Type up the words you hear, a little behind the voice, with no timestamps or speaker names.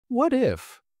What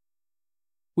if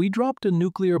we dropped a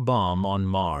nuclear bomb on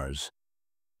Mars?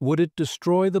 Would it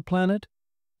destroy the planet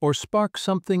or spark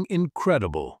something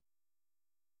incredible?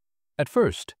 At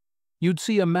first, you'd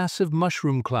see a massive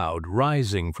mushroom cloud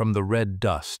rising from the red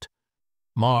dust.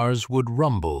 Mars would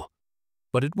rumble,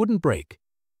 but it wouldn't break.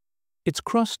 Its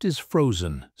crust is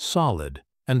frozen, solid,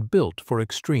 and built for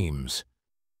extremes.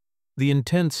 The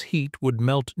intense heat would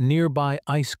melt nearby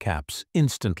ice caps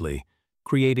instantly,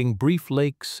 creating brief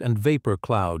lakes and vapor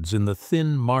clouds in the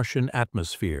thin Martian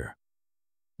atmosphere.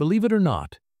 Believe it or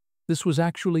not, this was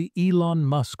actually Elon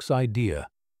Musk's idea,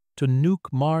 to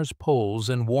nuke Mars' poles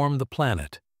and warm the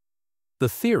planet. The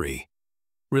theory: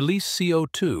 release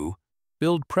CO2,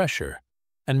 build pressure,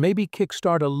 and maybe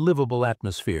kickstart a livable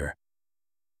atmosphere.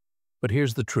 But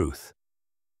here's the truth.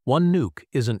 One nuke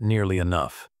isn't nearly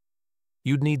enough.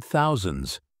 You'd need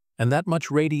thousands, and that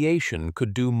much radiation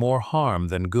could do more harm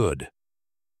than good.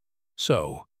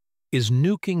 So, is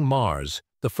nuking Mars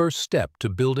the first step to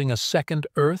building a second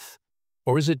Earth?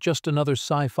 Or is it just another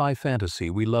sci-fi fantasy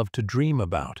we love to dream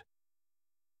about?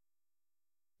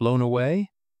 Blown away?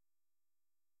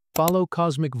 Follow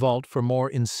Cosmic Vault for more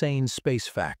insane space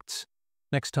facts.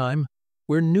 Next time,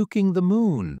 we're nuking the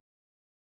moon.